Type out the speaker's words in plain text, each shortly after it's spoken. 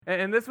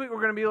And this week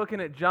we're going to be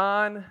looking at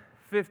John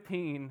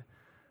 15,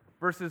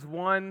 verses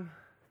 1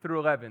 through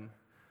 11.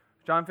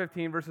 John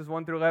 15, verses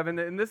 1 through 11.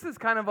 And this is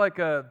kind of like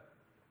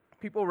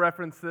people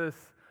reference this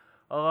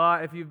a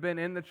lot. If you've been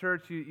in the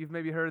church, you've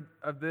maybe heard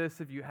of this.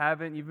 If you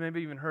haven't, you've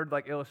maybe even heard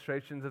like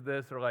illustrations of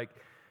this or like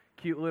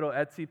cute little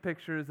Etsy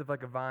pictures of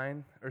like a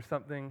vine or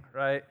something,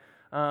 right?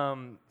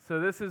 So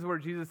this is where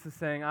Jesus is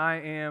saying,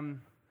 I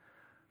am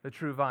the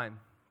true vine.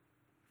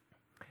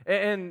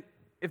 And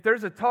if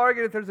there's a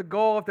target, if there's a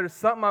goal, if there's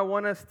something I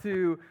want us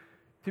to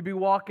be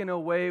walking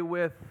away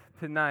with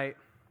tonight,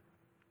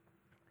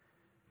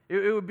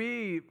 it would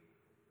be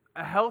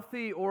a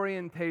healthy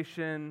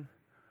orientation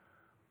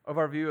of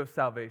our view of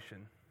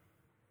salvation.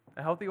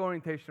 A healthy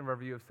orientation of our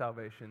view of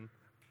salvation.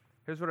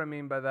 Here's what I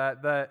mean by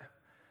that. That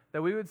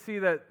we would see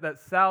that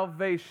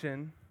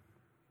salvation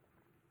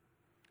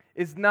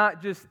is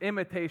not just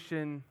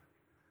imitation,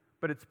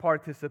 but it's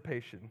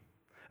participation.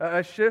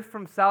 A shift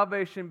from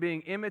salvation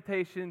being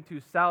imitation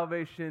to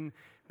salvation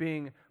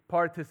being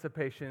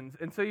participations.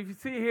 And so if you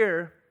see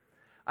here,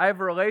 I have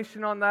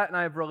relation on that and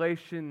I have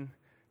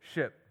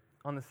relationship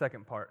on the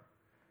second part.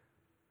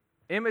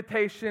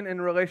 Imitation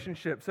and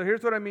relationship. So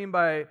here's what I mean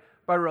by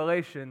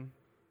relation.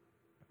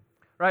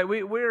 Right?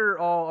 We're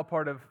all a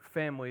part of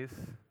families.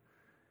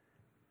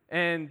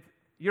 And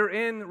you're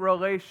in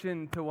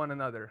relation to one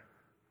another.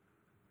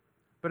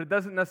 But it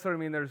doesn't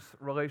necessarily mean there's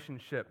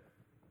relationship,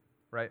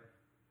 right?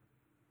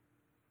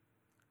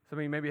 Some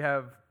of you maybe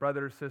have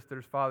brothers,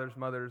 sisters, fathers,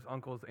 mothers,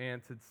 uncles,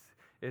 aunts.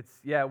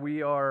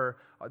 We are,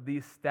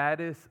 the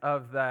status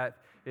of that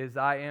is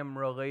I am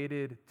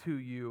related to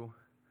you.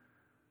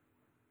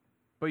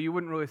 But you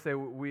wouldn't really say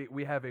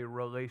we have a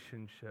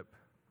relationship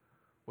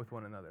with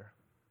one another.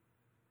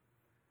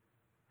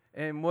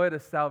 And what a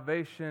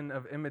salvation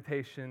of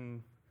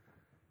imitation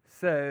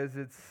says,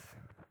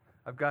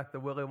 I've got the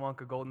Willy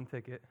Wonka golden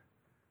ticket.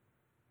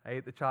 I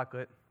ate the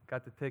chocolate,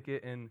 got the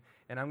ticket, and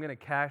I'm going to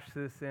cash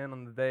this in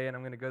on the day, and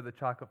I'm going to go to the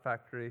chocolate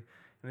factory,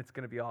 and it's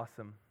going to be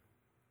awesome.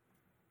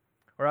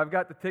 Or I've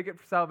got the ticket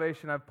for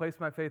salvation, I've placed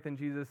my faith in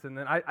Jesus, and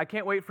then I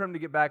can't wait for him to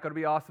get back. It'll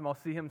be awesome. I'll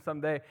see him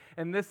someday.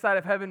 And this side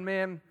of heaven,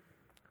 man,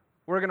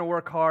 we're going to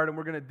work hard, and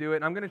we're going to do it,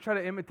 and I'm going to try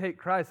to imitate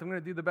Christ. I'm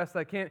going to do the best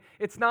I can.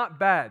 It's not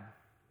bad.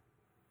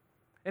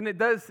 And it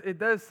does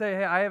say,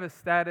 hey, I have a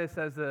status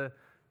as a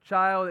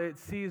child. It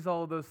sees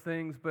all of those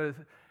things, but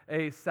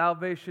a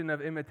salvation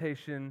of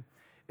imitation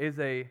is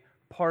a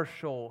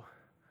partial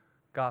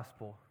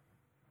gospel.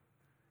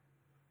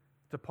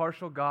 It's a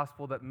partial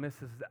gospel that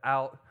misses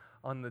out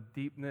on the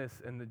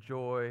deepness and the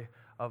joy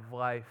of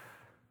life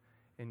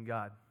in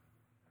God.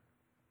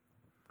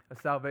 A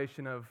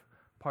salvation of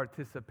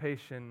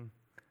participation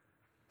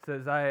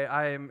says,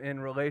 I am in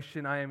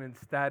relation, I am in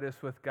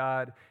status with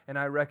God, and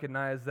I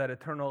recognize that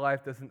eternal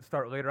life doesn't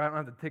start later. I don't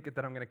have the ticket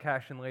that I'm going to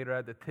cash in later. I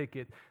have the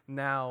ticket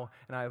now,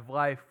 and I have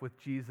life with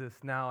Jesus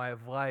now. I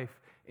have life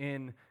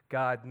in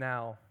God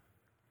now.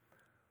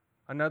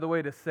 Another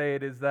way to say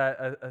it is that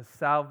a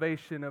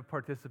salvation of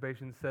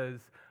participation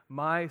says,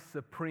 my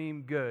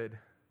supreme good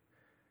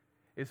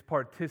is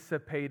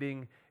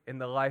participating in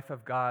the life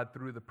of God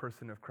through the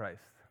person of Christ.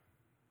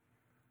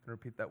 I'll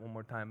repeat that one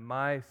more time.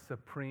 My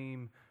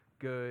supreme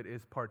good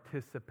is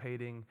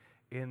participating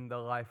in the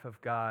life of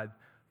God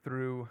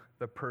through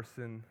the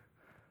person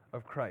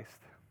of Christ.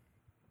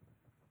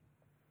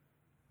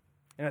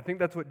 And I think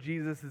that's what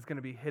Jesus is going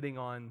to be hitting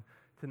on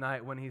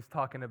tonight when he's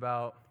talking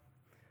about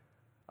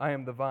I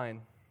am the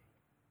vine.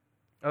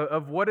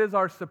 Of what is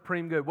our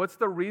supreme good? What's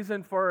the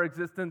reason for our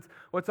existence?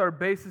 What's our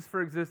basis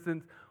for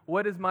existence?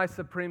 What is my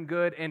supreme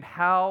good? And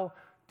how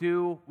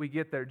do we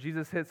get there?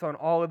 Jesus hits on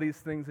all of these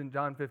things in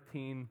John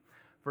 15,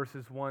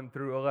 verses 1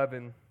 through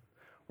 11.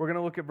 We're going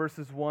to look at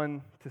verses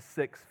 1 to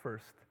 6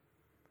 first.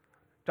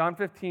 John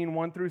 15,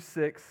 1 through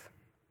 6.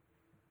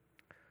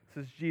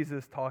 This is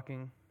Jesus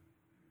talking.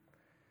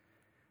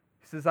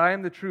 He says, I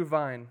am the true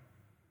vine,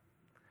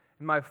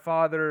 and my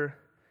Father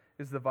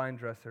is the vine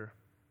dresser.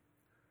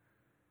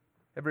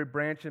 Every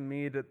branch in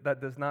me that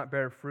does not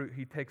bear fruit,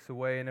 he takes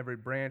away, and every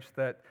branch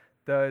that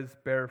does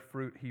bear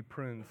fruit, he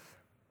prunes,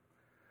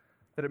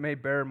 that it may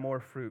bear more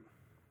fruit.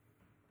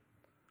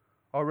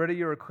 Already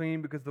you are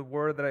clean because of the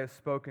word that I have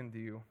spoken to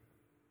you.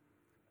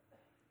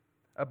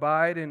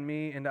 Abide in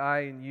me, and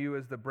I in you,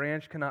 as the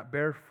branch cannot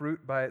bear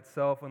fruit by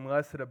itself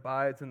unless it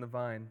abides in the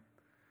vine.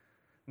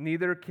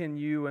 Neither can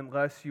you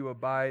unless you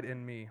abide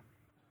in me.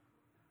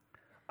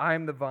 I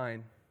am the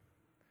vine.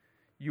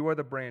 You are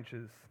the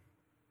branches.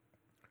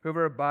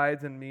 Whoever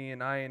abides in me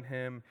and I in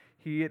him,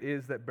 he it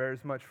is that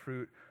bears much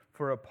fruit.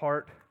 For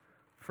apart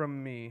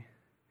from me,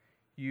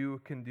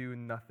 you can do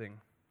nothing.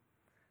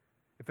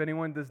 If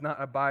anyone does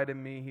not abide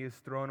in me, he is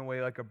thrown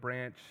away like a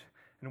branch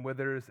and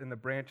withers, and the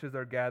branches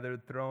are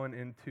gathered, thrown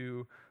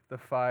into the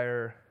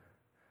fire,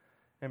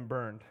 and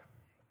burned.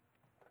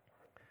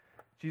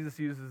 Jesus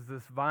uses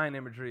this vine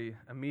imagery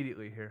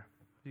immediately here.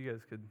 You guys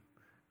could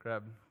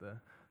grab the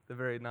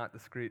very not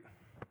discreet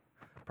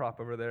prop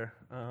over there.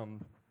 I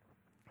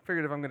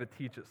figured if I'm going to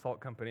teach at Salt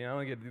Company, I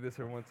only get to do this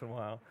every once in a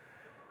while.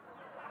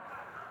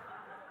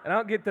 And I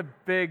don't get the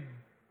big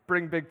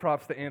bring big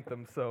props to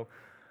Anthem, so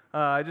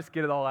I just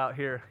get it all out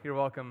here. You're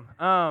welcome.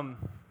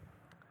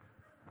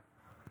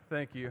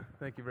 Thank you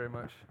very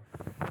much.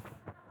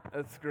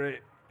 That's great.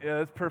 Yeah,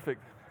 that's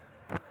perfect.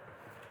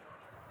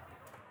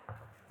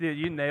 Dude,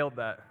 you nailed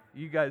that.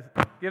 You guys,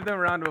 give them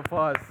a round of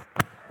applause.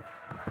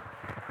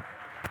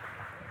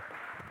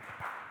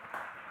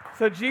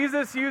 So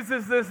Jesus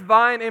uses this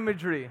vine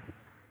imagery.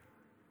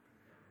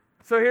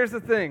 So here's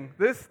the thing.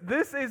 This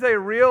is a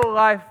real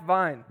life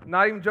vine.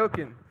 Not even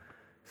joking.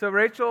 So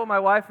Rachel, my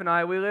wife, and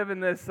I, we live in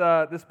this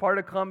part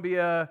of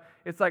Columbia.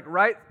 It's like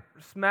right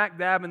smack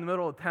dab in the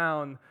middle of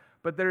town,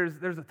 but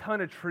there's a ton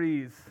of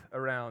trees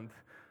around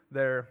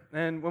there.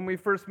 And when we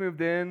first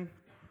moved in,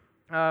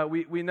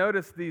 we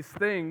noticed these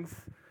things.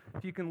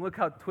 If you can look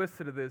how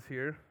twisted it is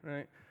here,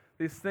 right?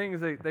 These things,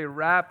 they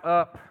wrap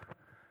up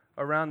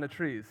around the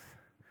trees.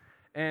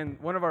 And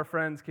one of our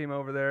friends came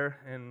over there,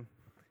 and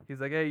he's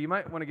like, hey, you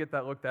might want to get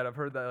that looked at. I've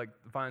heard that like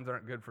vines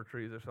aren't good for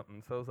trees or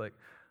something. So I was like,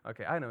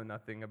 okay, I know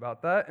nothing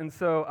about that. And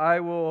so I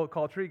will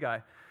call Tree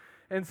Guy.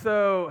 And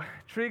so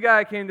Tree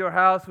Guy came to our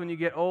house. When you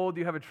get old,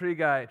 you have a Tree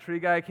Guy. Tree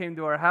Guy came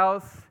to our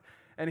house,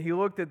 and he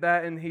looked at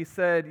that, and he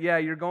said, yeah,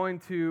 you're going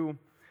to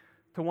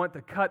want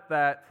to cut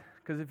that,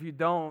 because if you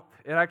don't,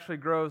 it actually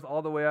grows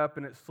all the way up,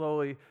 and it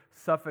slowly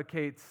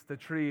suffocates the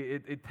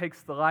tree. It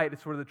takes the light.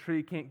 It's where the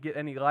tree can't get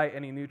any light,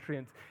 any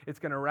nutrients. It's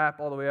going to wrap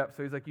all the way up.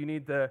 So he's like,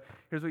 here's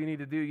what you need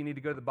to do. You need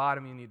to go to the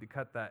bottom. You need to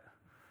cut that.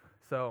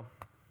 So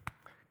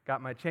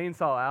got my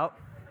chainsaw out.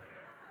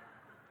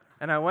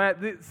 And I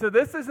went, so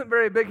this isn't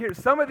very big here.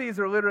 Some of these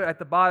are literally at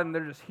the bottom.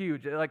 They're just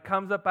huge. It like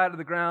comes up out of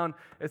the ground.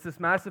 It's this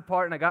massive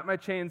part. And I got my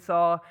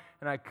chainsaw,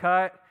 and I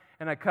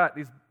cut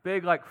these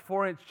big like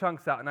 4-inch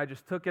chunks out. And I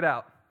just took it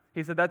out.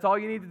 He said, that's all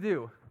you need to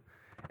do.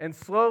 And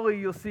slowly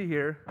you'll see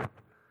here,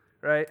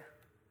 right?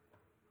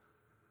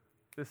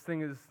 This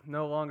thing is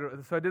no longer,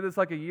 so I did this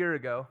like a year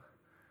ago.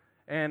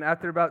 And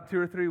after about 2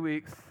 or 3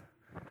 weeks,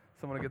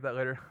 someone will get that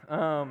later.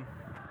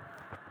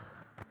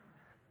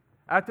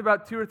 After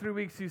about 2 or 3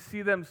 weeks, you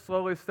see them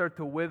slowly start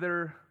to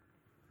wither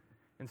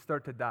and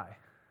start to die.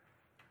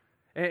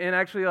 And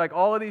actually, like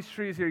all of these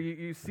trees here,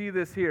 you see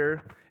this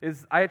here,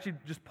 I actually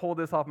just pulled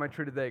this off my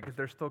tree today because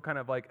they're still kind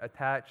of like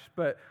attached,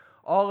 but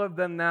all of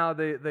them now,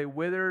 they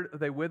withered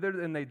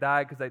and they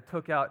died because I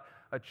took out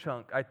a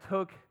chunk. I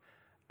took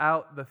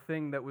out the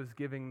thing that was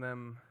giving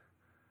them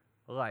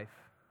life,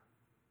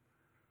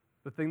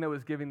 the thing that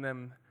was giving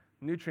them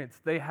nutrients.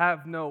 They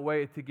have no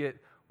way to get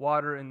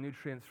water and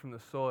nutrients from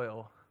the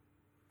soil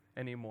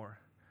anymore.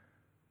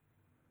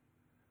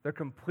 They're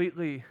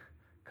completely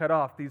cut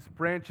off. These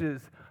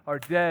branches are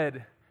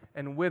dead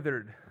and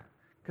withered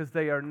because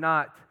they are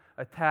not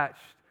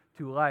attached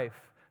to life.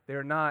 They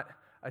are not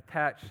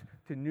attached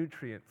to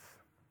nutrients.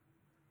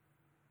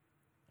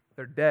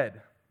 They're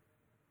dead.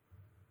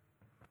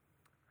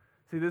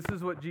 See, this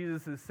is what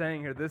Jesus is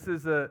saying here. This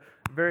is a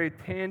very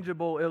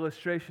tangible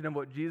illustration of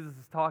what Jesus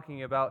is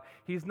talking about.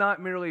 He's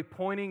not merely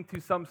pointing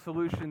to some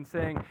solution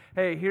saying,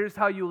 hey, here's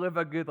how you live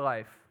a good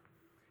life.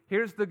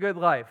 Here's the good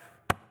life.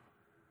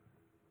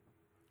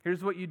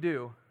 Here's what you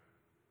do.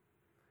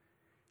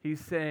 He's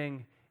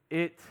saying,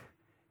 it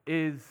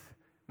is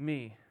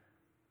me.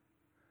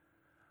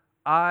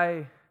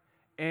 I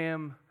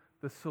am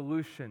the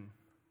solution.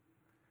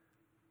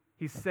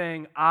 He's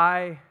saying,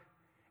 I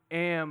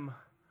am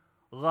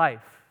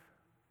life.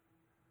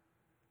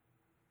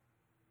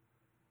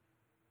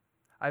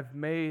 I've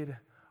made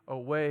a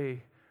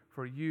way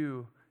for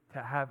you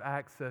to have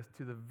access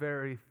to the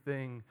very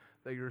thing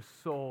that your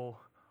soul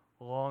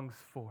longs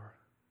for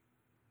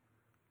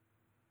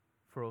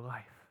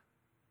life.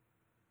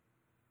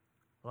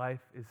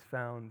 Life is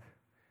found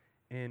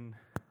in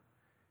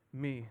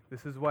me.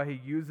 This is why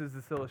he uses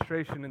this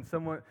illustration, and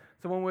someone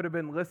would have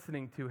been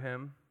listening to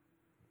him,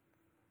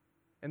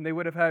 and they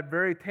would have had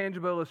very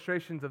tangible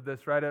illustrations of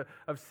this, right?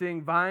 Of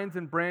seeing vines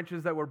and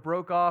branches that were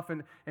broke off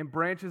and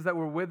branches that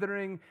were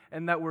withering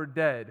and that were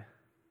dead.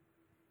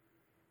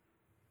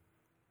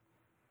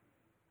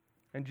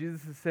 And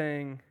Jesus is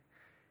saying,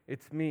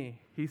 it's me.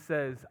 He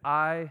says,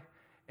 I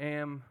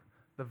am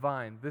the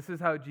vine. This is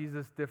how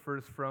Jesus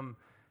differs from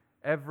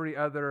every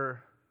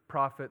other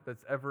prophet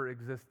that's ever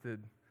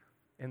existed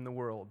in the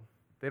world.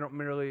 They don't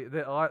merely,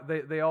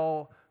 they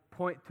all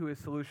point to a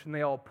solution.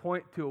 They all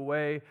point to a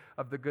way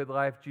of the good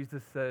life.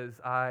 Jesus says,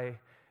 I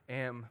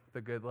am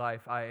the good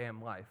life. I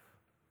am life.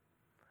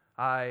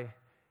 I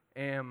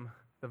am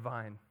the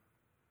vine.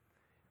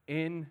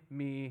 In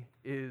me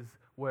is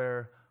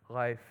where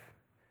life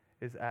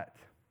is at.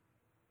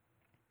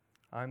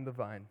 I'm the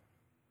vine.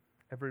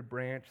 Every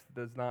branch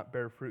that does not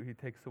bear fruit, he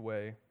takes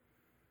away.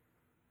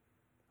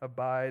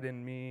 Abide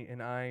in me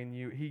and I in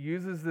you. He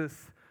uses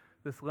this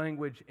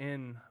language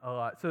in a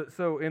lot.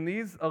 So in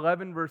these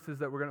 11 verses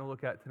that we're going to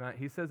look at tonight,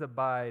 he says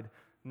abide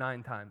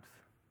 9 times.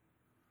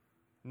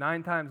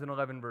 9 times in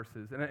 11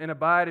 verses. And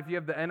abide, if you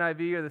have the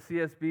NIV or the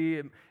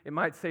CSB, it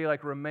might say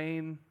like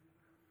remain.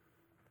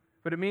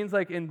 But it means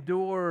like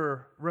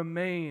endure,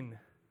 remain,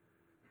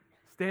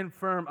 stand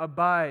firm,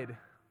 abide.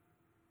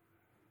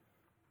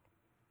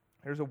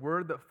 There's a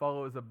word that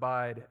follows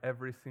abide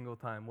every single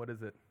time. What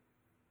is it?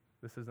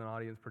 This is an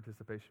audience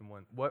participation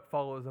one. What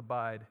follows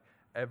abide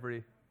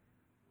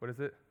what is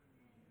it?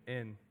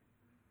 In.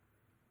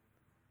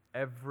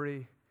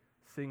 Every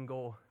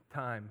single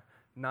time.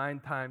 9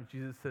 times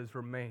Jesus says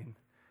remain,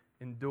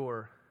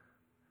 endure,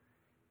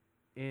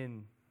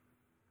 in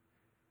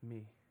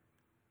me.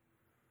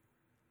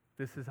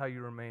 This is how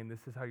you remain.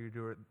 This is how you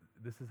do it.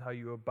 This is how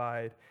you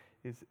abide,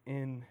 is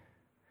in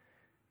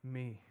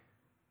me,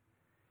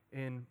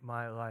 in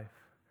my life.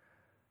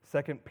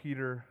 2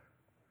 Peter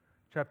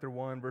chapter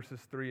 1, verses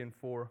 3 and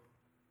 4.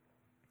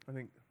 I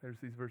think there's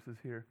these verses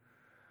here.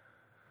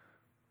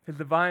 His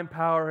divine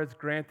power has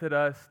granted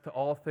us to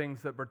all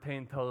things that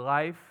pertain to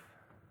life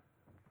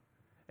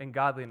and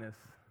godliness,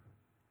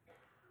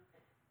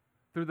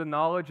 through the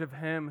knowledge of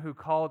Him who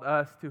called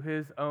us to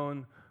His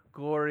own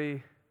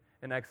glory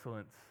and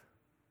excellence.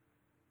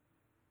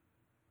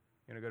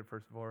 You want to go to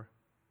verse 4?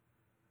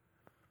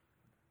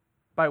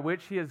 By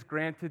which He has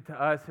granted to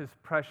us His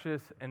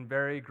precious and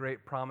very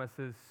great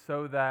promises,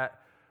 so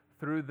that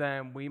through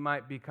them we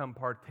might become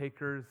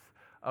partakers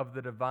of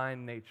the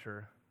divine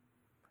nature,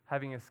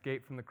 having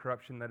escaped from the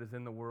corruption that is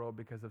in the world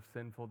because of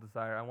sinful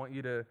desire. I want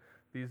you to,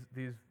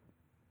 these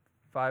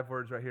 5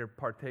 words right here,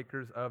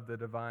 partakers of the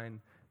divine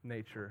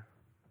nature.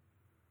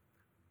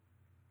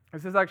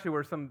 This is actually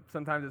where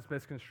sometimes it's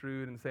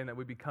misconstrued and saying that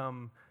we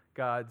become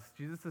gods.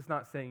 Jesus is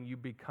not saying you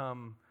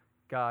become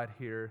God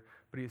here,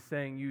 but He's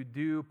saying you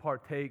do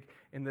partake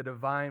in the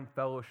divine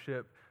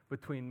fellowship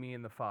between me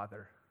and the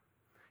Father.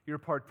 You're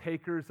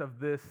partakers of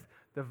this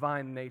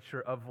divine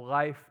nature, of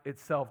life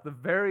itself, the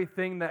very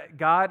thing that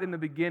God in the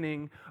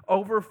beginning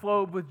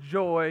overflowed with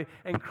joy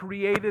and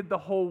created the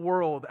whole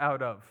world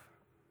out of.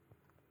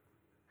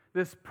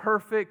 This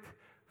perfect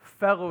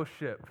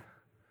fellowship.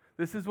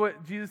 This is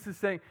what Jesus is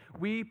saying.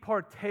 We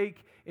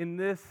partake in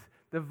this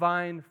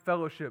divine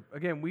fellowship.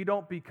 Again, we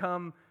don't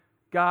become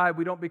God.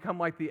 We don't become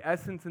like the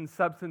essence and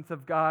substance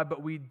of God,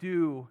 but we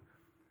do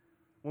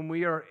when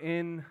we are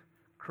in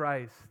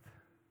Christ.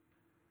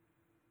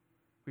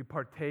 We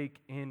partake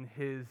in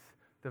His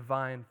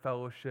divine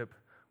fellowship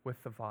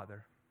with the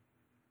Father.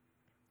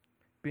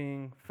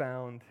 Being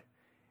found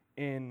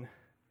in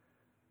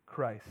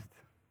Christ.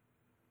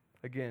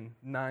 Again,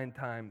 9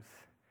 times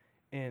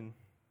in.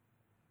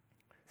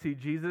 See,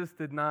 Jesus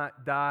did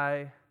not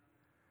die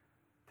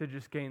to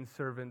just gain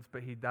servants,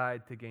 but He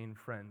died to gain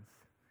friends.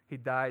 He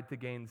died to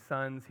gain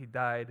sons. He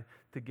died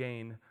to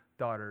gain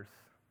daughters.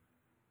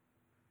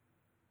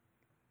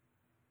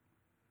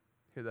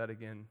 Hear that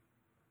again.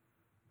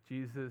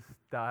 Jesus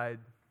died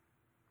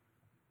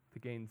to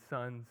gain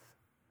sons,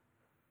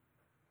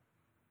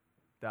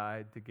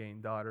 died to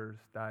gain daughters,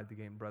 died to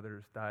gain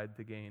brothers, died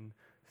to gain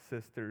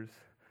sisters,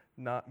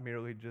 not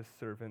merely just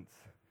servants.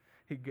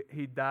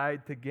 He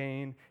died to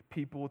gain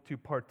people to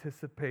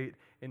participate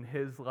in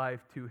His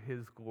life to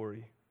His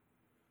glory.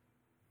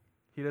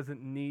 He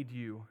doesn't need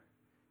you.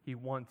 He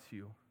wants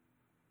you.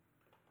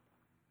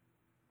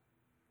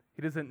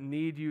 He doesn't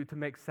need you to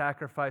make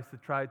sacrifice to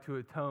try to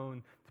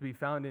atone, to be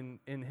found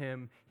in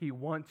Him. He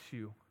wants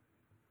you.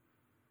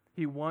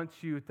 He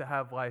wants you to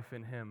have life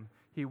in Him.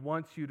 He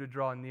wants you to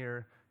draw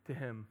near to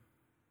Him.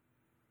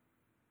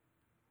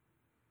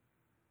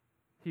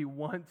 He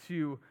wants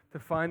you to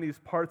find these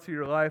parts of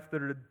your life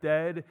that are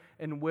dead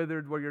and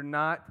withered, where you're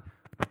not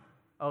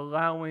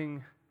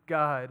allowing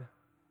God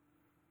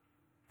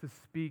to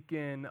speak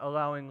in,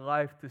 allowing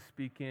life to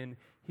speak in.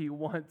 He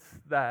wants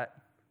that.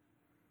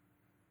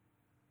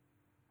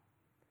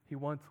 He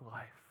wants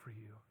life for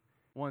you.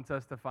 He wants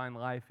us to find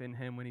life in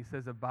Him. When He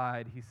says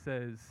abide, He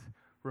says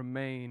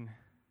remain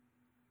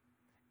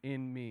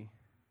in me.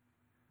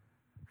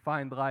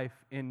 Find life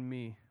in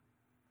me.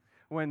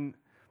 When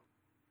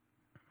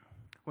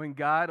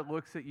God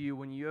looks at you,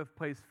 when you have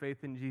placed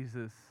faith in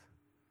Jesus,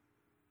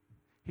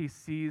 He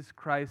sees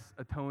Christ's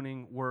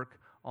atoning work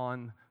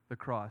on the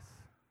cross.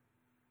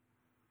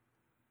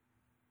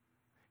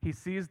 He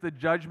sees the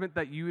judgment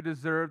that you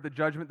deserve, the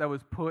judgment that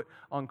was put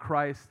on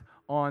Christ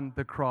on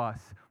the cross.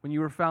 When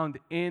you were found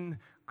in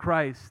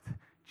Christ,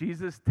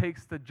 Jesus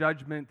takes the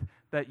judgment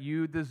that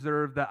you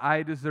deserve, that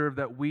I deserve,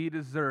 that we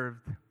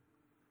deserved,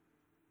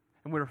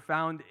 and we're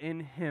found in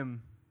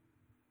Him,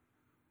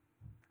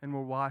 and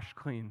we're washed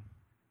clean.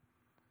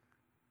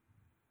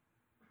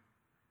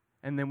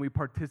 And then we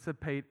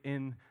participate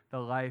in the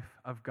life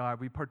of God.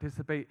 We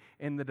participate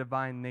in the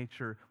divine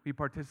nature. We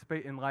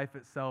participate in life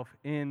itself,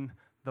 in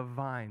the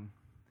vine,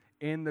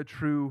 in the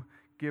true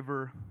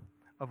giver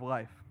of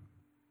life.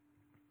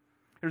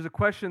 There's a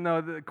question,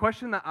 though, the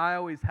question that I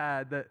always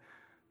had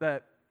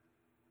that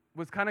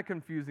was kind of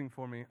confusing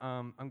for me.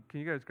 Can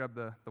you guys grab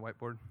the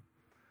whiteboard?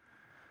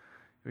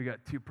 We got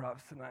 2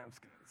 props tonight. I'm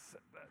just going to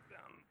set that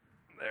down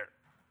there.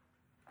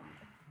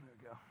 There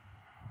we go.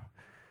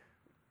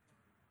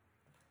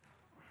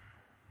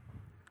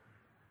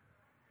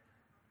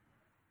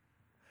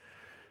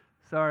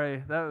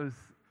 Sorry,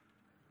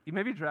 You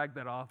maybe drag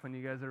that off when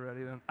you guys are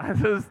ready then.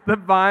 The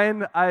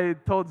vine, I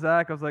told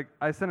Zach,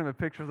 I sent him a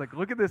picture. I was like,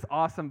 look at this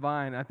awesome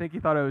vine. I think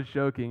he thought I was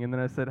joking. And then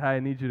I said, hi, I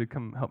need you to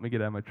come help me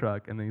get out of my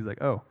truck. And then he's like,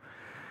 oh,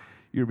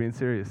 you're being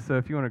serious. So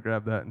if you want to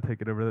grab that and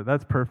take it over there,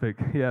 that's perfect.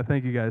 Yeah,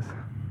 thank you guys.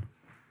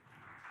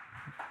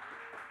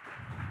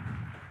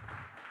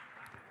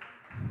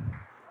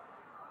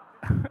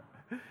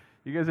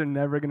 You guys are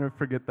never going to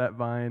forget that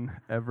vine,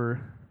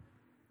 ever.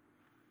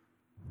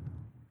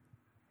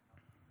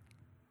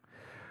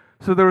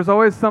 So there was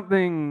always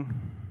something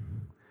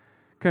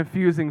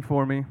confusing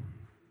for me.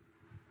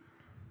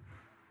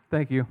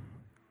 Thank you.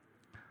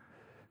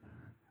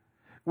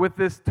 With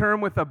this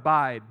term with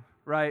abide,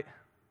 right?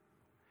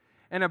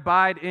 And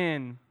abide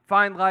in,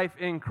 find life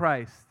in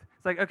Christ.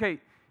 It's like,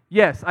 okay,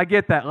 yes, I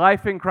get that,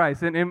 life in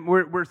Christ. And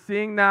we're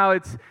seeing now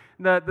it's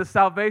the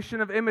salvation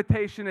of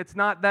imitation. It's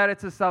not that,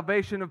 it's a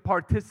salvation of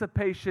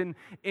participation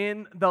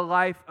in the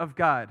life of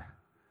God.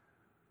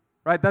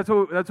 Right? That's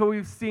what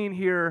we've seen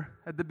here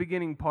at the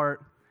beginning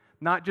part.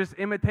 Not just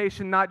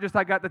imitation, not just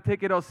I got the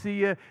ticket, I'll see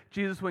you,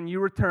 Jesus, when you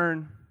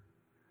return.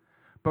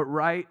 But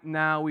right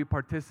now we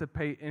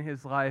participate in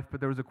his life.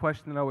 But there was a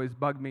question that always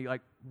bugged me,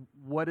 like,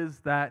 what does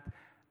that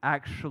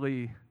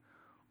actually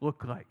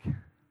look like?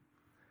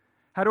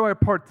 How do I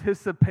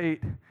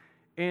participate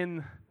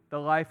in the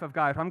life of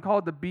God? If I'm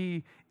called to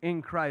be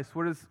in Christ,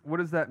 what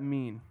does that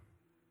mean?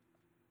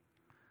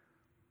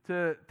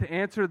 To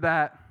answer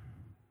that,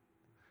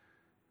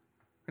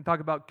 we're going to talk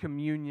about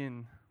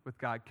communion with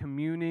God,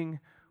 communing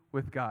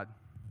with God.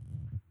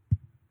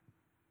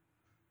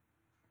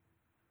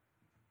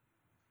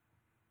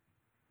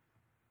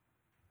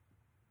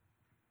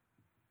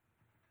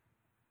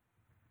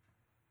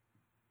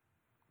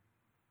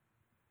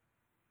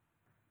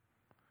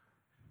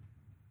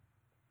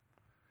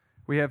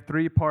 We have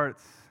 3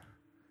 parts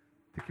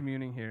to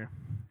communing here.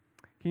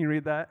 Can you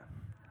read that?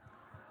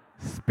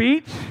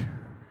 Speech.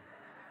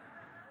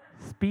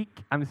 Speak.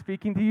 I'm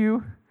speaking to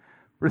you.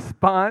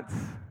 Response.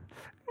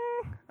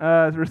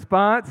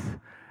 Response.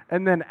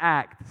 And then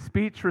act.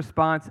 Speech,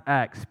 response,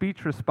 act.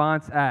 Speech,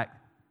 response, act.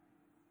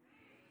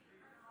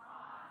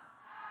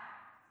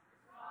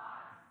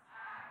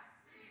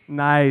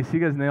 Nice. You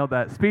guys nailed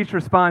that. Speech,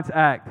 response,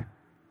 act.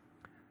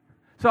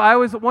 So I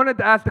always wanted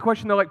to ask the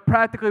question, though, like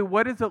practically,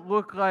 what does it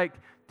look like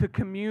to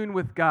commune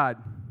with God?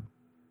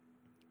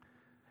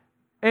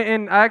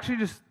 And I actually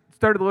just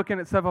started looking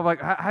at stuff of like,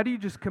 how do you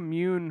just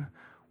commune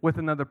with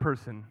another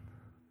person?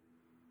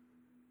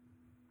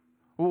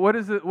 What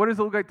does it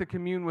look like to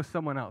commune with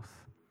someone else?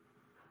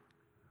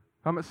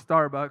 I'm at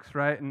Starbucks,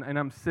 right, and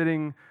I'm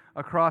sitting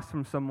across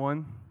from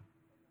someone.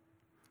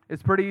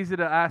 It's pretty easy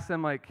to ask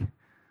them, like,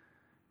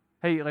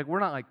 hey, like, we're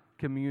not, like,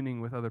 communing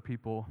with other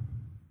people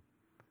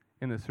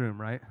in this room,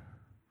 right?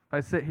 If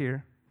I sit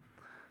here,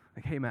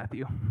 like, hey,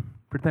 Matthew,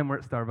 pretend we're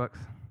at Starbucks.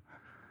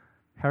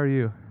 How are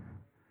you?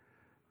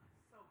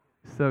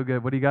 So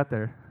good. What do you got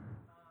there?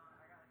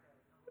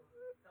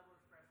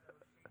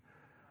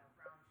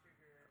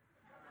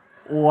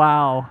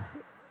 Wow.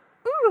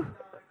 Ooh.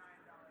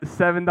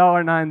 $7,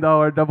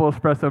 $9 double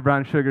espresso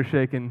brown sugar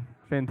shaken.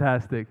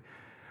 Fantastic.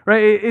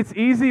 Right? It's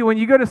easy when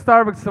you go to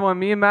Starbucks, someone,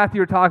 me and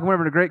Matthew are talking, we're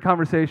having a great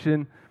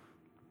conversation.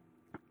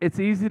 It's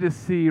easy to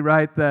see,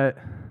 right, that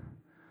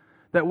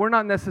we're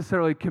not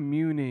necessarily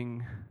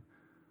communing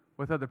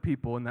with other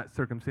people in that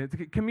circumstance.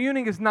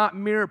 Communing is not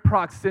mere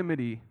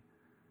proximity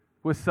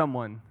with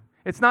someone.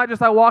 It's not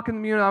just I walk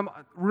in the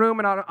room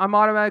and I'm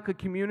automatically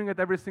communing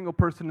with every single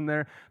person in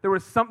there. There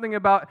was something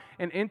about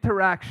an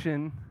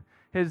interaction,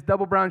 his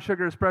double brown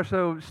sugar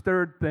espresso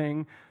stirred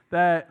thing,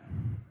 that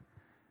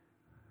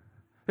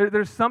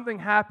there's something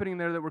happening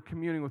there that we're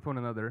communing with one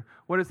another.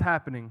 What is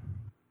happening?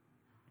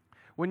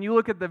 When you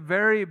look at the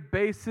very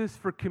basis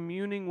for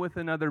communing with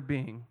another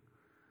being,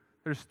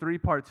 there's 3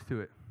 parts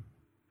to it.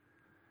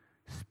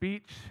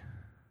 Speech,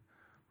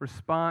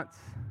 response,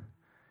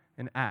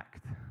 and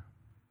act.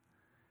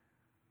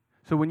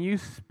 So when you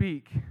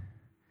speak,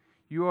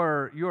 you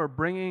are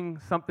bringing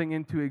something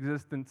into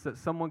existence that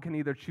someone can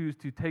either choose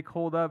to take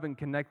hold of and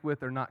connect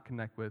with or not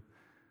connect with.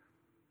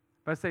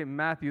 If I say,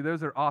 Matthew,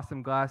 those are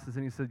awesome glasses,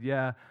 and he said,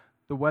 yeah,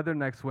 the weather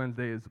next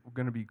Wednesday is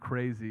going to be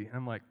crazy. And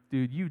I'm like,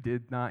 dude, you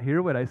did not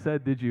hear what I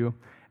said, did you?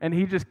 And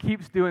he just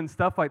keeps doing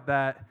stuff like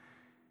that.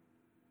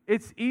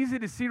 It's easy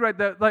to see, right,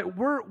 that like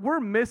we're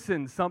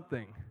missing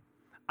something.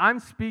 I'm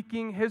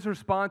speaking, his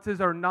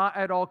responses are not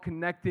at all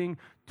connecting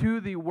to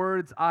the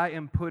words I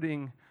am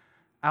putting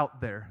out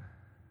there.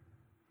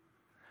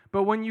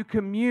 But when you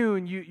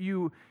commune,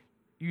 you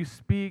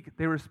speak,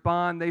 they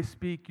respond, they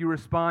speak, you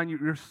respond.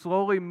 You're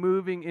slowly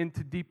moving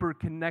into deeper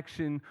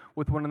connection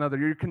with one another.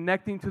 You're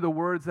connecting to the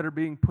words that are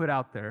being put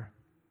out there.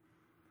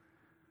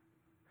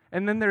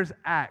 And then there's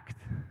act.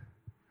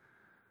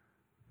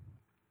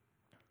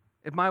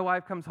 If my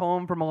wife comes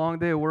home from a long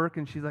day of work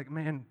and she's like,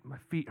 man, my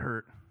feet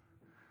hurt.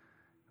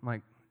 I'm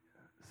like,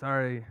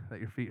 sorry that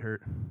your feet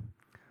hurt.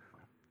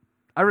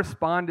 I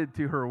responded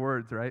to her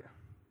words, right?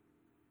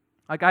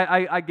 Like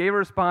I gave a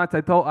response.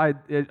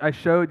 I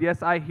showed,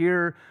 yes, I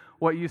hear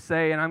what you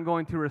say, and I'm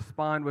going to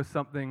respond with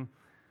something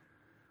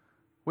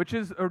Which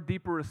is a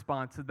deeper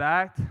response,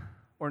 that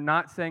or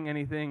not saying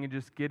anything and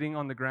just getting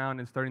on the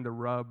ground and starting to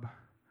rub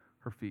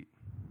her feet?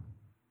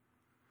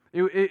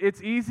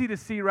 It's easy to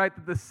see, right,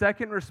 that the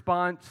second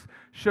response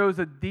shows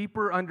a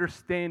deeper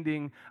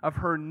understanding of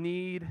her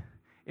need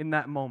in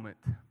that moment.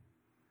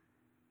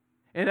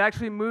 It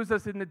actually moves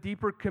us into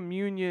deeper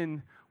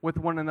communion with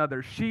one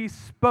another. She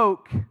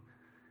spoke,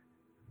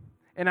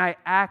 and I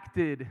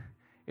acted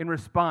in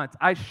response.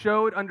 I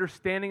showed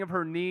understanding of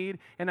her need,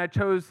 and I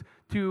chose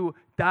to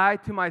die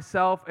to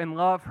myself and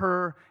love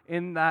her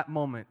in that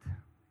moment.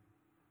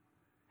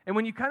 And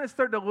when you kind of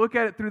start to look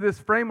at it through this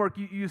framework,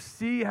 you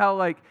see how,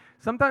 like,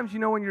 sometimes,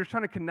 when you're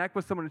trying to connect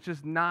with someone, it's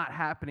just not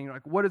happening. You're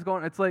like, what is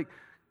going on? It's like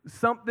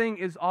something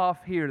is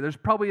off here. There's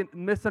probably a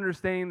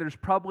misunderstanding. There's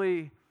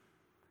probably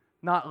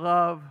not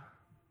love.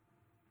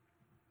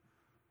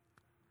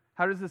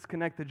 How does this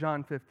connect to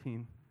John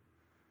 15?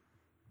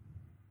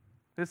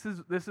 This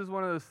is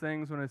one of those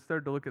things when I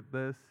started to look at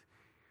this,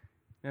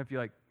 and if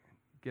you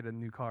get a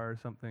new car or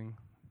something,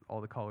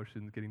 all the college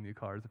students getting new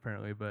cars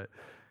apparently, but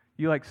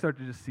you start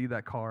to just see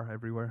that car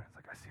everywhere. It's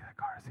like, I see that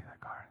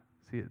car.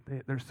 See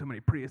it. There's so many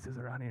Priuses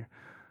around here.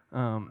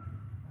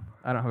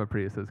 I don't have a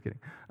Prius, I was kidding.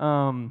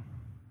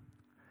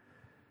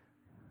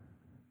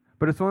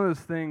 But it's one of those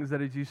things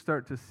that as you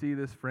start to see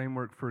this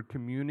framework for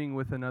communing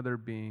with another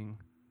being,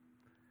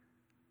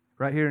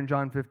 right here in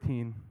John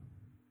 15,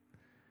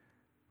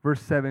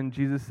 verse 7,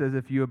 Jesus says,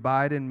 if you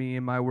abide in me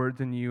and my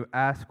words in you,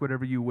 ask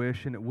whatever you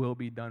wish and it will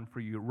be done for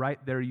you. Right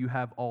there you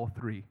have all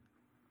three.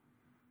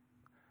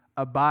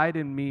 Abide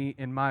in me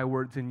and my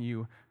words in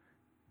you.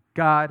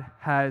 God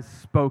has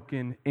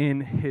spoken in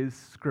His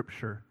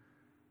Scripture.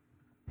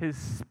 His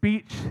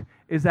speech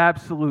is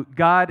absolute.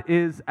 God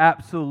is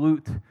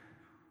absolute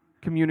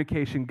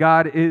communication.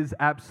 God is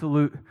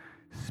absolute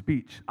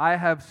speech. I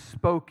have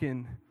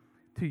spoken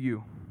to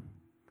you.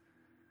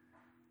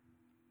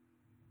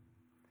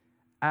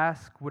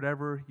 Ask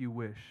whatever you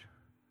wish.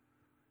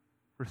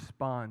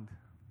 Respond.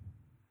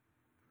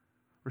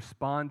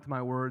 Respond to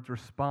my words.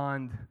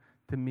 Respond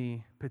to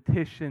me.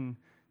 Petition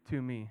to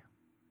me.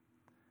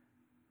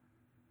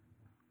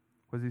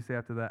 What does he say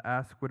after that?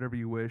 Ask whatever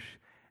you wish,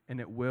 and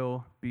it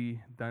will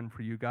be done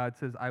for you. God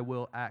says, I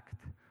will act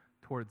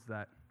towards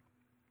that.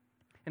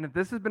 And if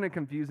this has been a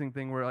confusing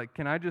thing where,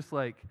 can I just,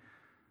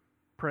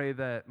 pray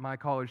that my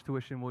college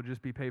tuition will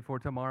just be paid for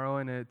tomorrow,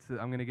 and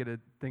I'm going to get a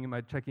thing in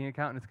my checking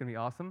account, and it's going to be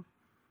awesome?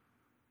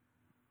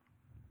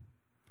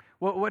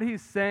 What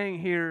he's saying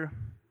here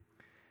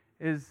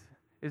is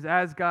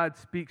as God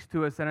speaks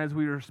to us and as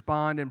we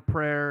respond in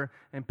prayer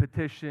and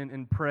petition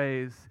and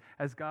praise,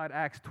 as God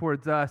acts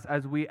towards us,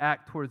 as we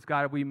act towards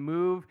God, we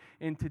move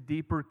into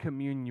deeper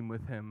communion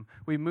with Him.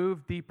 We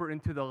move deeper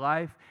into the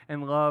life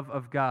and love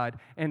of God.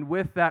 And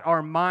with that,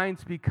 our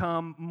minds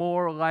become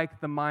more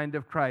like the mind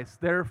of Christ.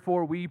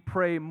 Therefore, we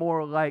pray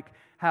more like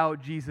how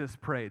Jesus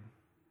prayed.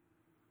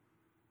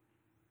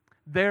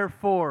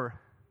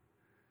 Therefore,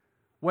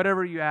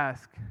 whatever you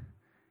ask,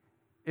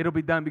 it'll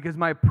be done, because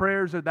my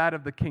prayers are that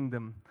of the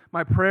kingdom.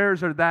 My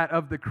prayers are that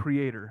of the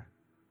Creator.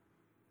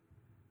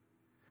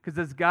 Because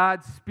as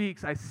God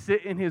speaks, I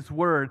sit in His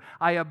Word.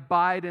 I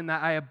abide in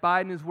that. I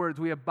abide in His words.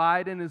 We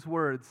abide in His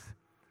words.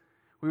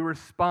 We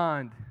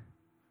respond.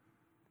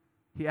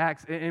 He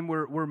acts, and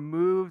we're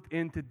moved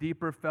into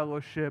deeper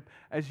fellowship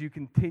as you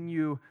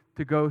continue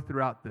to go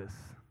throughout this.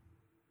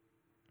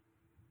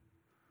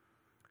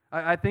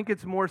 I think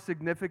it's more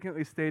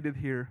significantly stated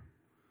here.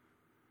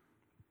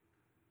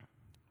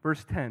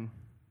 Verse 10,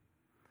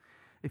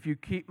 if you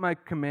keep my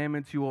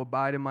commandments, you will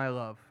abide in my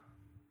love,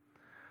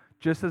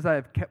 just as I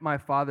have kept my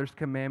Father's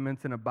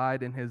commandments and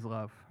abide in His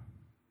love.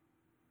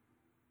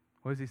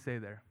 What does he say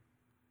there?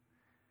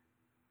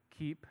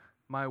 Keep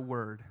my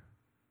word.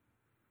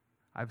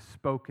 I've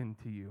spoken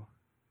to you.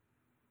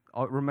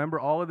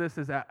 Remember, all of this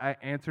is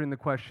answering the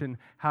question,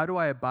 how do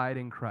I abide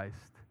in Christ?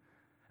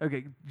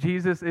 Okay,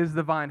 Jesus is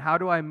the vine. How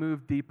do I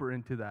move deeper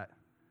into that?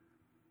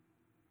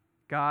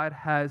 God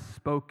has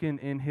spoken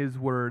in His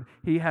word.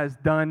 He has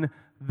done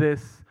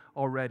this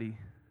already.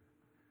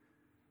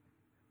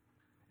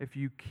 If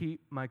you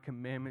keep my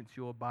commandments,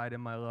 you'll abide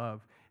in my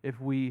love.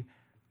 If we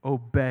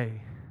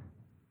obey,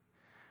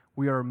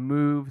 we are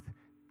moved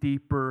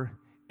deeper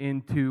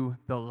into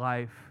the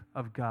life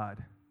of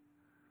God.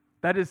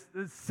 That is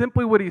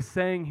simply what he's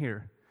saying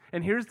here.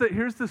 And here's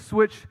the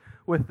switch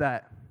with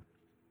that.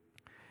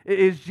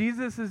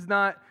 Jesus is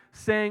not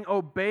saying,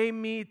 obey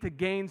me to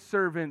gain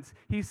servants.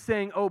 He's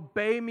saying,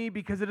 obey me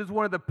because it is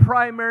one of the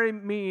primary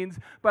means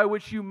by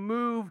which you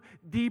move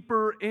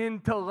deeper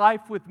into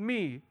life with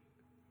me.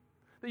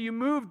 That you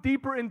move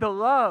deeper into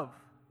love.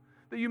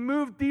 That you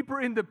move deeper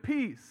into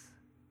peace.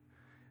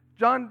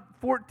 John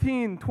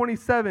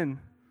 14:27.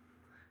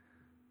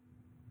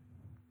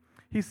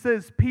 He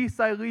says, peace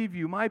I leave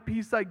you, my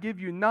peace I give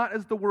you, not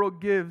as the world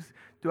gives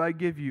do I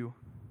give you.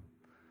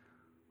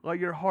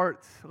 Let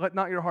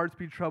not your hearts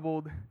be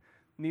troubled,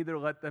 neither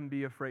let them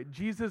be afraid.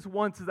 Jesus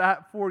wants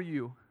that for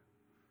you.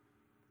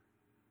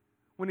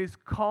 When He's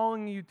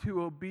calling you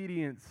to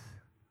obedience,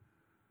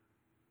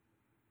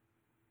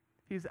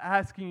 He's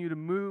asking you to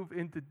move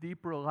into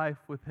deeper life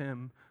with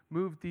Him.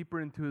 Move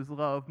deeper into His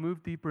love.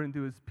 Move deeper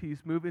into His peace.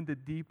 Move into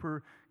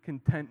deeper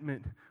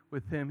contentment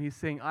with Him. He's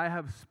saying, I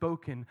have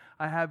spoken.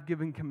 I have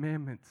given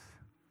commandments.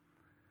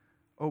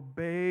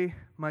 Obey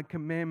my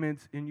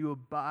commandments and you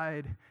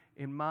abide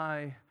in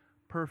my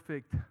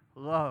perfect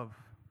love.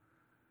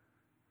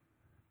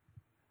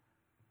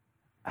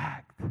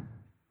 Act.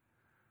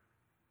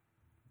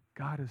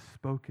 God has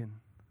spoken.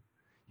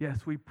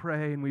 Yes, we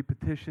pray and we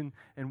petition,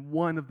 and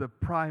one of the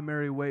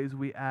primary ways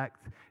we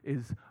act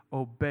is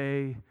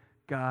obey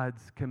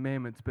God's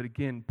commandments. But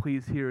again,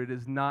 please hear, it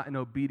is not an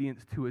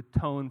obedience to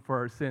atone for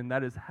our sin.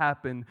 That has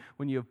happened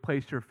when you have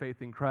placed your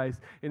faith in Christ.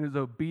 It is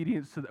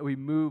obedience so that we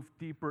move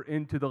deeper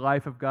into the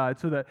life of God,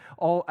 so that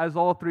as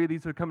all three of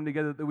these are coming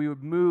together, that we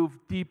would move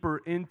deeper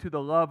into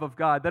the love of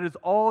God. That is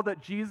all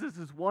that Jesus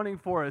is wanting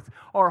for us,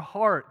 our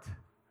heart.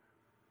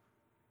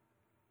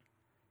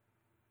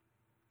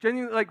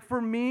 Genuinely, like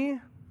for me,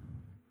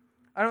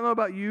 I don't know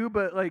about you,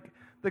 but like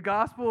the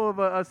gospel of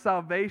a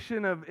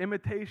salvation of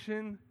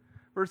imitation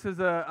versus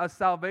a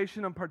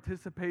salvation of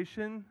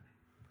participation,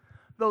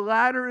 the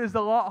latter is a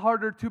lot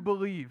harder to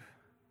believe.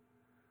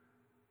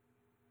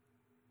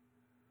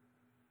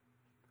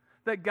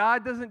 That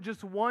God doesn't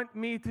just want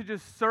me to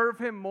just serve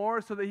Him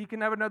more so that He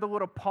can have another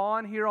little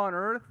pawn here on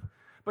earth,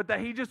 but that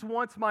He just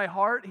wants my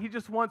heart. He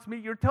just wants me.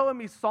 You're telling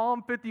me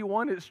Psalm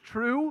 51 is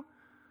true?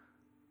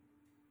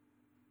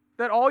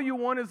 That all you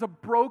want is a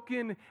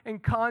broken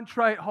and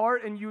contrite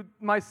heart, and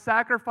my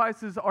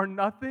sacrifices are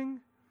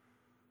nothing?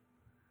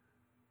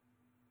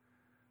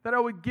 That I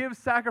would give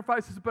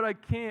sacrifices, but I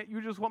can't.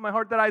 You just want my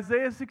heart. That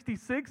Isaiah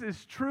 66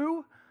 is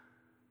true?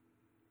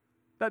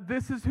 That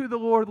this is who the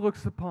Lord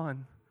looks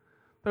upon.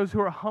 Those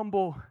who are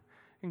humble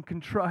and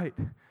contrite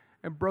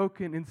and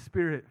broken in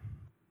spirit.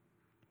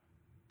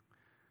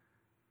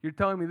 You're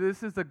telling me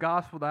this is the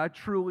gospel that I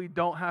truly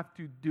don't have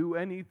to do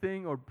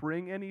anything or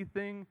bring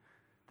anything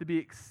to be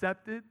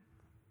accepted?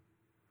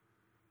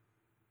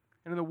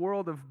 And in the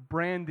world of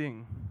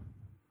branding,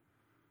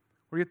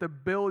 where you have to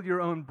build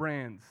your own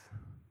brands,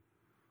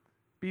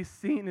 be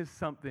seen as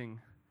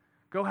something,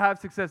 go have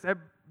success.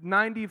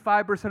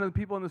 95% of the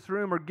people in this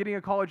room are getting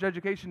a college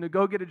education to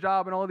go get a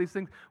job and all of these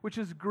things, which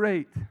is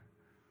great.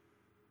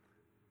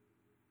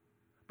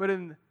 But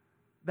in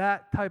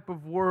that type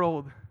of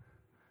world,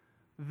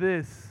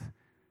 this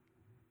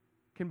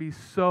can be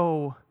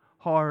so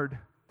hard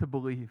to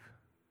believe.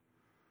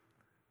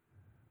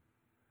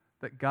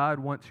 That God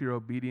wants your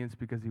obedience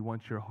because He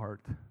wants your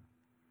heart.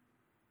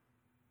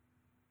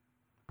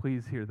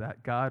 Please hear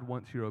that. God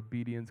wants your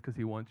obedience because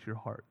He wants your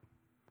heart.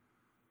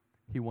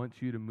 He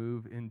wants you to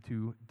move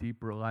into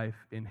deeper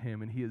life in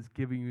Him, and He is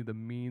giving you the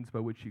means by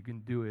which you can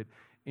do it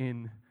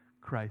in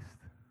Christ.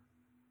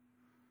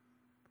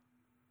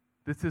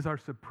 This is our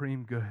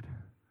supreme good.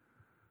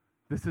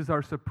 This is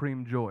our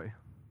supreme joy.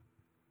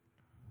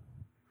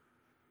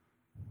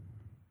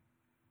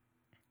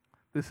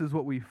 This is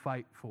what we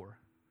fight for.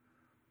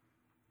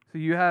 So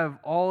you have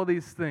all of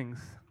these things.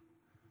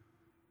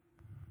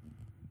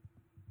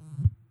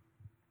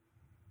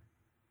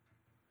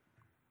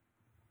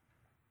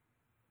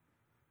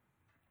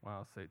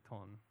 Wow,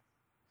 Satan.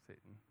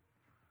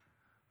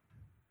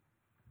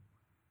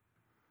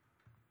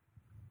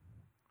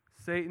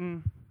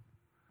 Satan,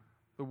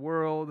 the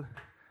world,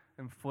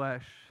 and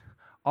flesh.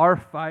 Our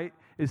fight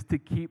is to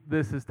keep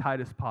this as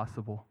tight as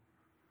possible.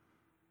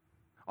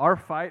 Our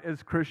fight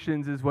as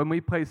Christians is when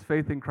we place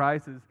faith in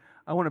Christ is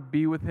I want to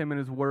be with Him in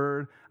His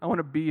Word. I want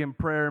to be in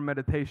prayer,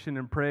 meditation,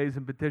 and praise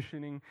and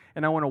petitioning,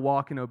 and I want to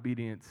walk in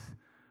obedience.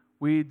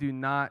 We do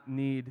not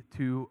need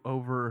to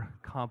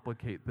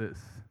overcomplicate this.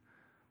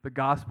 The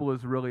gospel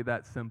is really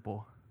that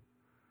simple.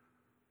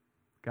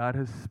 God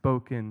has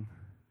spoken.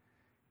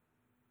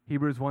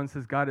 Hebrews 1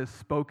 says God has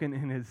spoken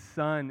in His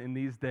Son in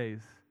these days.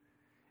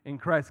 In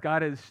Christ,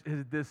 God has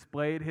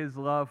displayed His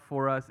love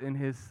for us in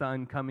His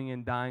Son coming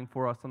and dying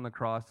for us on the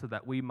cross so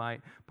that we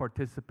might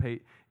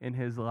participate in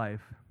His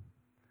life.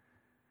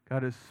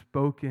 God has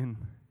spoken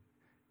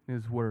in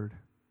His Word.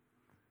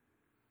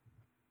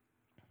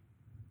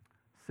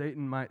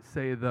 Satan might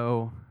say,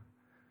 though,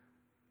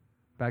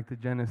 back to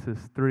Genesis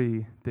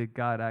 3, did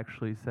God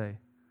actually say?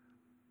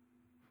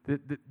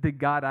 Did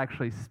God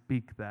actually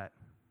speak that?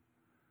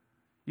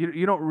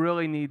 You don't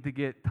really need to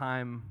get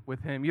time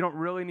with Him. You don't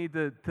really need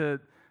to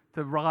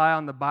rely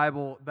on the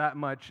Bible that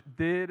much.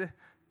 Did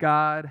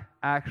God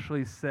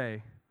actually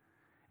say?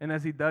 And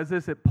as He does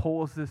this, it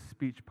pulls this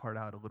speech part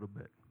out a little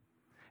bit.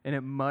 And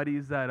it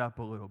muddies that up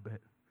a little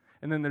bit.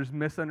 And then there's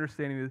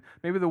misunderstanding.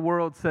 Maybe the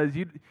world says,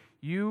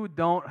 you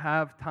don't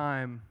have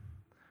time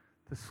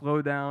to slow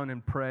down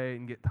and pray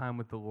and get time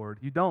with the Lord.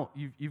 You don't.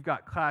 You've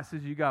got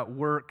classes, you got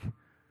work,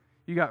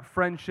 you got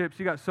friendships,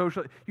 you got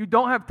social. You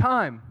don't have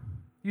time.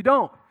 You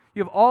don't.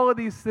 You have all of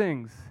these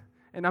things.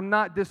 And I'm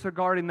not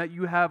disregarding that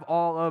you have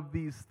all of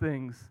these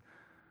things.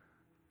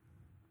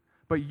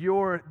 But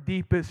your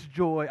deepest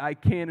joy, I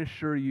can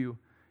assure you,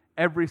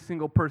 every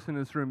single person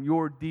in this room,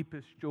 your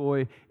deepest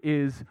joy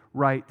is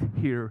right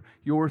here.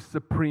 Your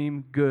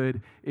supreme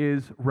good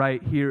is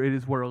right here. It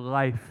is where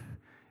life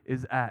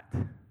is at.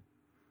 And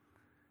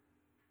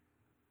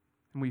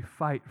we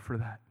fight for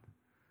that.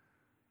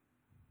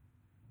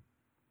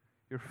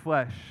 Your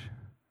flesh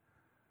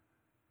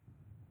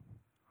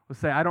will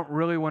say, I don't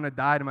really want to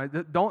die to my...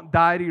 Don't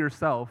die to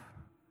yourself.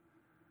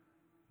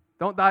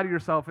 Don't die to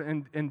yourself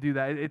and do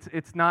that.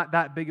 It's not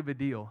that big of a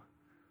deal.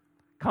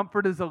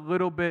 Comfort is a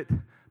little bit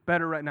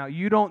better right now.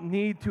 You don't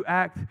need to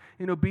act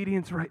in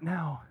obedience right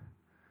now.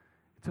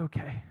 It's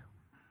okay.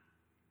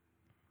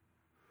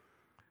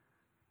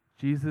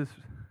 Jesus,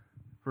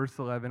 verse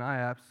 11, I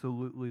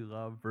absolutely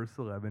love verse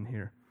 11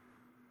 here.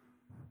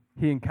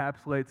 He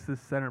encapsulates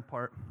this center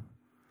part.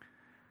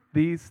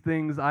 These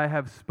things I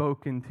have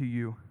spoken to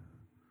you.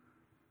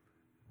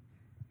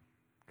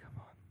 Come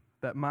on.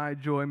 That my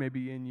joy may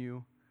be in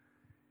you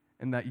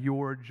and that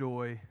your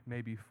joy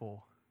may be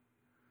full.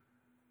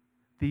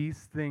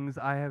 These things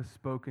I have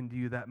spoken to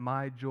you, that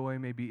my joy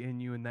may be in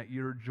you and that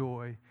your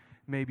joy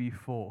may be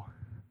full.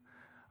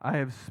 I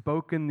have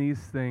spoken these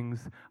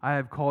things. I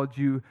have called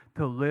you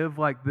to live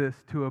like this,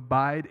 to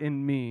abide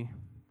in me.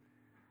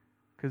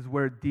 Because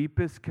where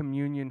deepest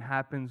communion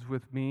happens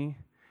with me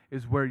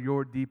is where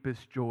your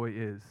deepest joy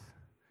is.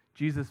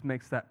 Jesus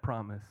makes that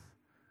promise.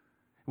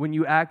 When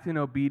you act in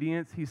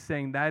obedience, he's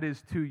saying that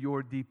is to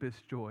your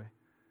deepest joy.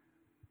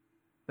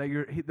 That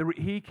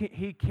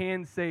he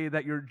can say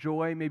that your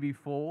joy may be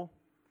full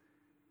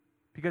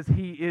because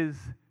he is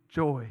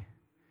joy.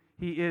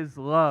 He is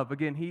love.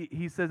 Again,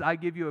 he says, I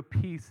give you a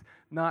peace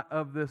not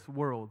of this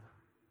world.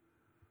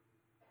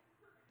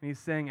 And he's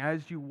saying,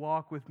 as you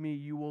walk with me,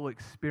 you will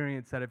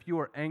experience that. If you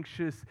are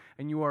anxious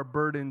and you are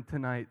burdened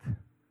tonight,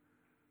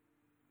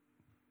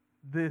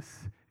 this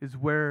is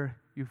where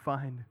you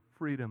find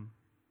freedom.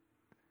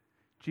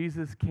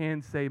 Jesus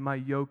can say, my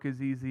yoke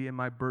is easy and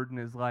my burden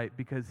is light,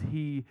 because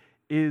he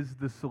is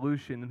the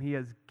solution, and he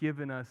has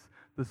given us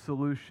the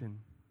solution.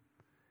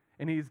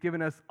 And he's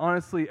given us,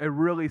 honestly, a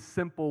really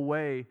simple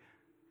way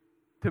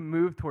to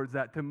move towards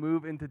that, to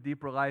move into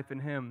deeper life in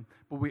him.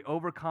 But we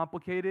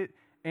overcomplicate it,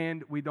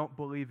 and we don't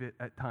believe it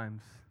at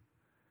times.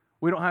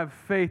 We don't have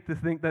faith to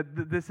think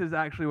that this is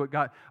actually what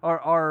God...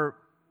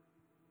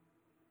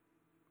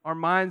 Our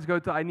minds go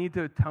to, I need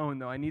to atone,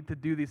 though. I need to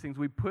do these things.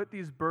 We put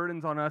these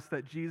burdens on us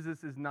that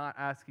Jesus is not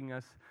asking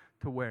us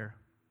to wear.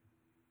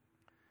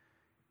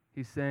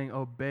 He's saying,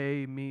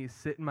 obey me,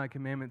 sit in my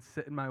commandments,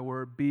 sit in my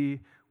word, be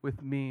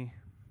with me,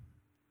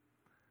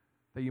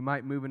 that you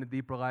might move into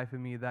deeper life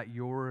in me, that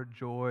your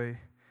joy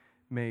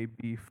may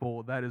be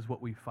full. That is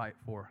what we fight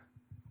for.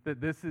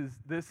 That this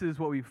is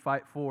what we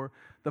fight for.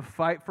 The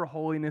fight for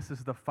holiness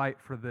is the fight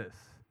for this.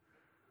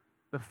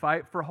 The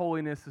fight for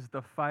holiness is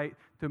the fight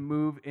to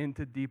move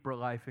into deeper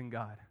life in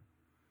God.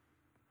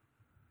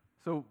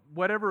 So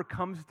whatever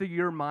comes to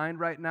your mind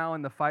right now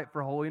in the fight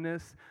for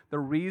holiness, the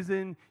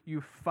reason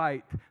you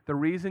fight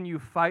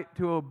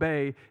to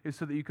obey is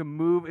so that you can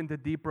move into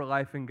deeper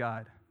life in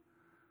God.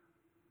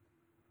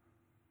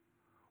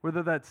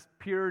 Whether that's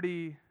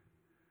purity,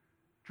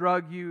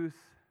 drug use,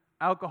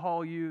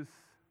 alcohol use,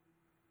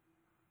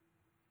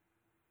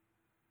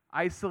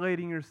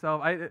 isolating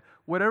yourself,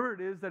 whatever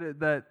it is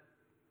that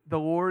the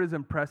Lord is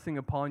impressing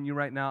upon you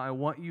right now, I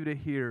want you to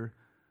hear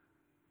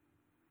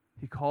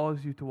he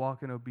calls you to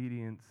walk in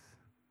obedience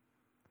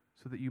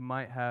so that you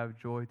might have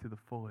joy to the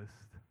fullest.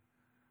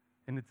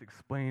 And it's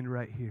explained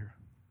right here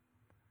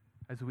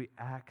as we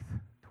act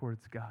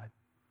towards God.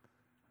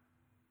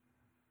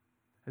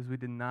 As we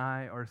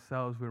deny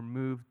ourselves, we're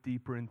moved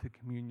deeper into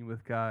communion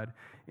with God,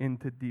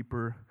 into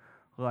deeper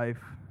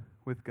life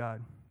with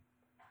God.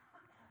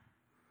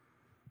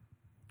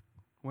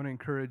 I want to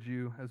encourage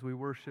you as we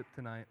worship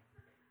tonight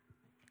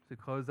to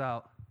close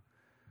out.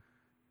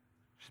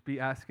 Just be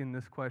asking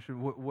this question,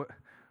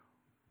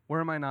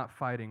 where am I not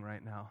fighting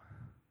right now?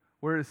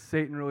 Where is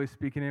Satan really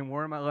speaking in?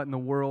 Where am I letting the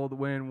world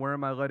win? Where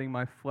am I letting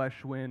my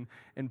flesh win?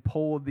 And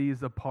pull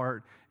these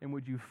apart. And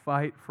would you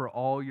fight for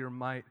all your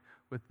might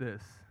with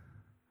this?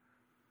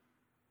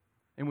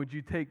 And would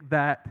you take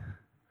that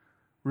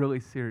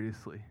really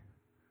seriously?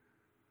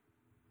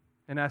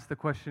 And ask the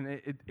question,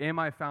 am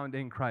I found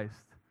in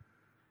Christ?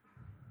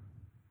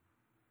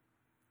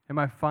 Am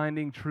I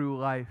finding true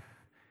life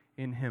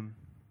in him?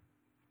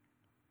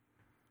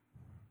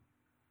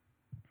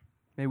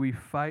 May we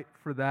fight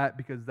for that,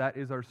 because that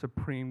is our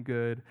supreme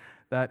good.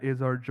 That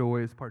is our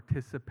joy, is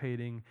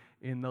participating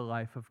in the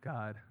life of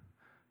God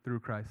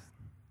through Christ.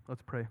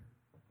 Let's pray.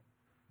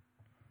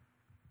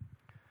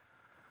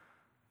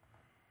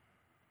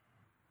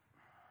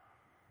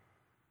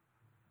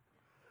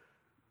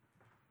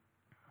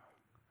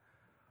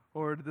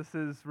 Lord, this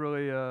is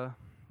really a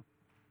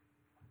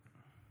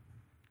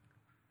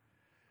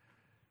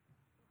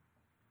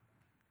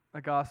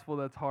gospel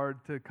that's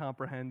hard to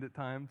comprehend at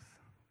times.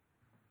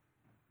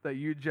 That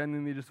you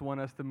genuinely just want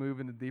us to move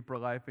into deeper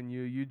life in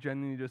you. You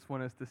genuinely just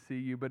want us to see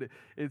you. But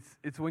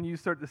it's when you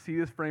start to see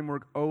this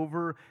framework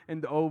over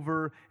and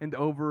over and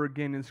over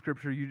again in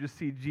Scripture, you just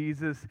see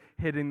Jesus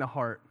hitting the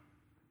heart.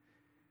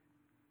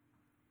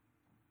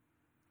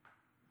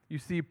 You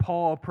see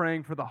Paul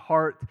praying for the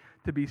heart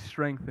to be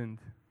strengthened.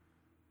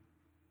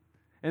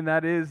 And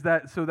that is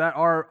that so that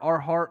our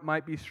heart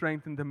might be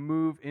strengthened to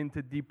move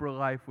into deeper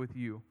life with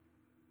you.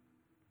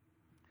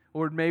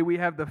 Lord, may we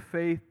have the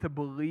faith to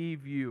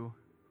believe you.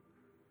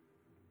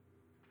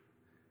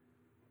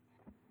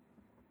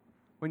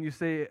 When you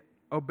say,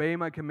 obey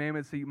my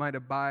commandments so you might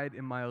abide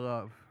in my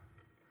love.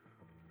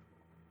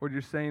 Lord,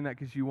 you're saying that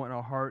because you want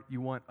our heart,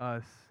 you want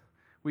us.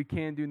 We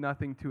can do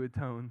nothing to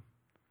atone.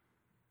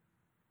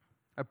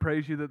 I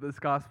praise you that this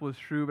gospel is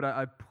true, but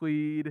I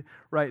plead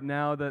right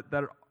now that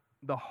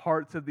the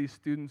hearts of these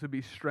students would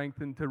be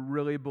strengthened to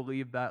really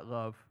believe that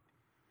love.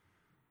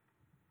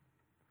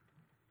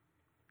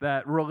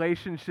 That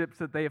relationships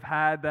that they've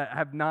had that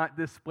have not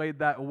displayed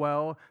that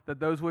well, that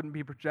those wouldn't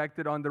be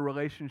projected on the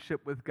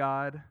relationship with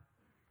God.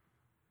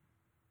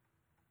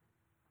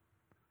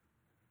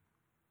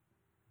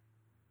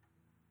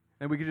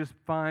 And we could just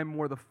find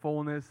more the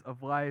fullness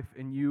of life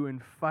in you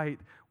and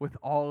fight with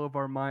all of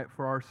our might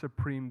for our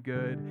supreme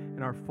good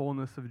and our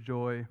fullness of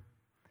joy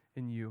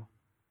in you.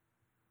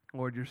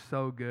 Lord, you're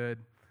so good.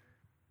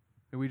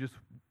 And we just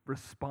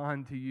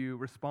respond to you,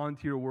 respond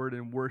to your word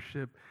in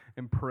worship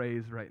and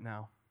praise right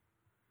now.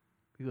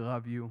 We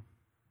love you.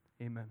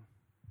 Amen.